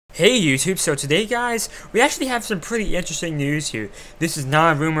Hey YouTube, so today guys, we actually have some pretty interesting news here. This is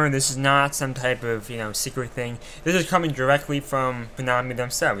not a rumor, this is not some type of, secret thing. This is coming directly from Konami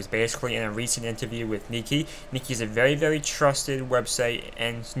themselves, basically in a recent interview with Nikkei. Nikkei is a very, very trusted website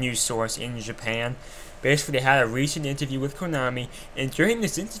and news source in Japan. Basically, they had a recent interview with Konami, and during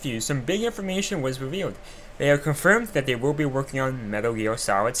this interview, some big information was revealed. They have confirmed that they will be working on Metal Gear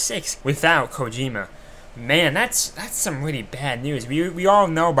Solid 6 without Kojima. Man, that's some really bad news. We all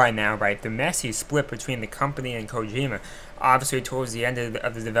know by now, right, the messy split between the company and Kojima. Obviously, towards the end of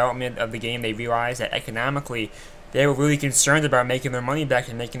the development of the game, they realized that economically, they were really concerned about making their money back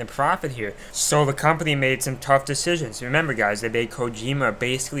and making a profit here. So the company made some tough decisions. Remember, guys, they made Kojima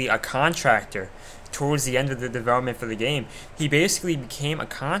basically a contractor. Towards the end of the development for the game, he basically became a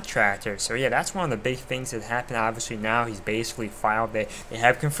contractor. So yeah, that's one of the big things that happened. Obviously now he's basically filed. They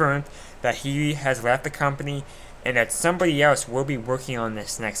have confirmed that he has left the company and that somebody else will be working on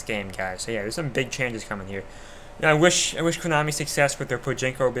this next game, guys. So yeah, there's some big changes coming here. I wish Konami success with their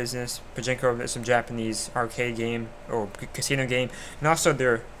Pachinko business. Pachinko is some Japanese arcade game or casino game, and also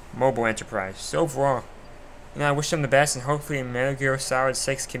their mobile enterprise. So overall, I wish them the best, and hopefully Metal Gear Solid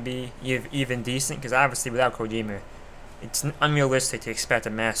 6 can be even decent, because obviously without Kojima, it's unrealistic to expect a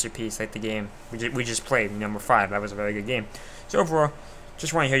masterpiece like the game we just played, number 5. That was a very good game. So overall,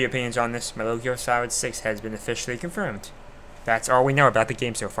 just want to hear your opinions on this. Metal Gear Solid 6 has been officially confirmed. That's all we know about the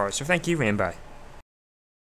game so far, so thank you and bye.